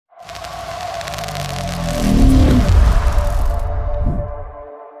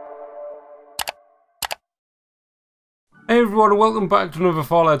Hey everyone, and welcome back to another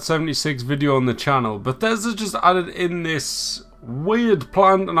Fallout 76 video on the channel. Bethesda just added in this weird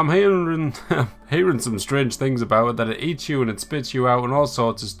plant, and I'm hearing some strange things about it, that it eats you and it spits you out and all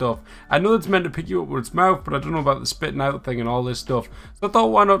sorts of stuff. I know it's meant to pick you up with its mouth, but I don't know about the spitting out thing and all this stuff. So I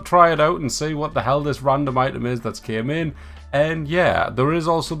thought, why not try it out and see what the hell this random item is that's came in. And yeah, there is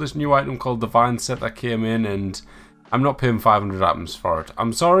also this new item called the Vine Set that came in, and I'm not paying 500 atoms for it.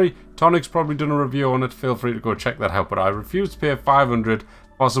 I'm sorry, Tonic's probably done a review on it, feel free to go check that out, but I refuse to pay 500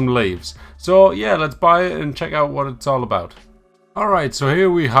 for some leaves. So yeah, let's buy it and check out what it's all about. Alright, so here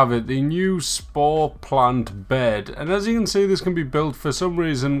we have it, the new Spore Plant Bed, and as you can see, this can be built for some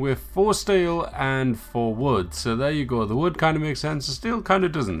reason with 4 steel and 4 wood. So there you go, the wood kind of makes sense, the steel kind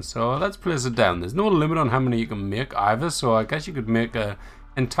of doesn't. So let's place it down. There's no limit on how many you can make either, so I guess you could make an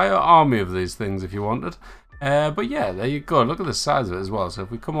entire army of these things if you wanted. But yeah, there you go. Look at the size of it as well. So if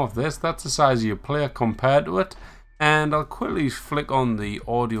we come off this, that's the size of your player compared to it. And I'll quickly flick on the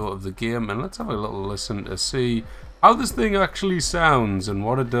audio of the game and let's have a little listen to see how this thing actually sounds and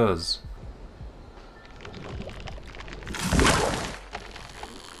what it does.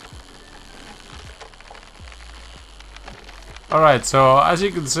 Alright, so as you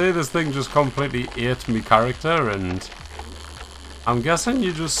can see, this thing just completely ate me character, and I'm guessing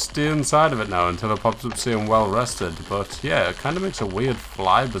you just stay inside of it now until it pops up saying well rested. But yeah, it kind of makes a weird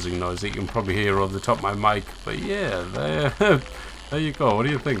fly buzzing noise that you can probably hear over the top of my mic. But yeah, there you go. What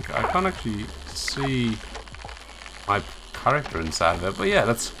do you think? I can't actually see my character inside of it. But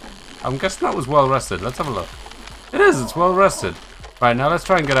yeah, I'm guessing that was well rested. Let's have a look. It is, it's well rested. Right, now let's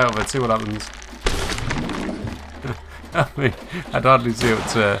try and get out of it, see what happens. I mean, I'd hardly see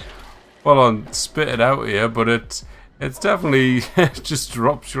it full on spit it out here, but it's definitely just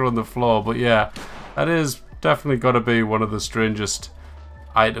drops you on the floor. But yeah, that is definitely got to be one of the strangest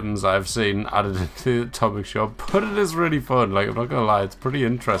items I've seen added into the Atomic Shop. But it is really fun, like, I'm not gonna lie, it's pretty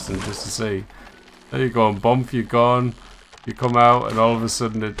interesting just to see. There you go, and bump, you're gone, you come out, and all of a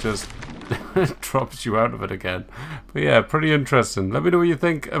sudden it just drops you out of it again. But yeah, pretty interesting. Let me know what you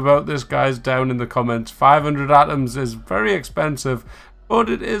think about this, guys, down in the comments. 500 atoms is very expensive, but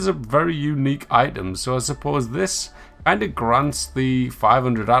it is a very unique item, so I suppose this kind of grants the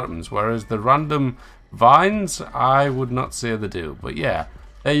 500 atoms, whereas the random vines, I would not say they do. But yeah,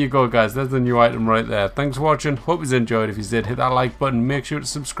 there you go, guys, there's the new item right there. Thanks for watching, hope you enjoyed. If you did, hit that like button, make sure to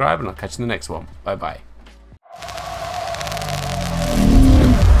subscribe, and I'll catch you in the next one. Bye bye.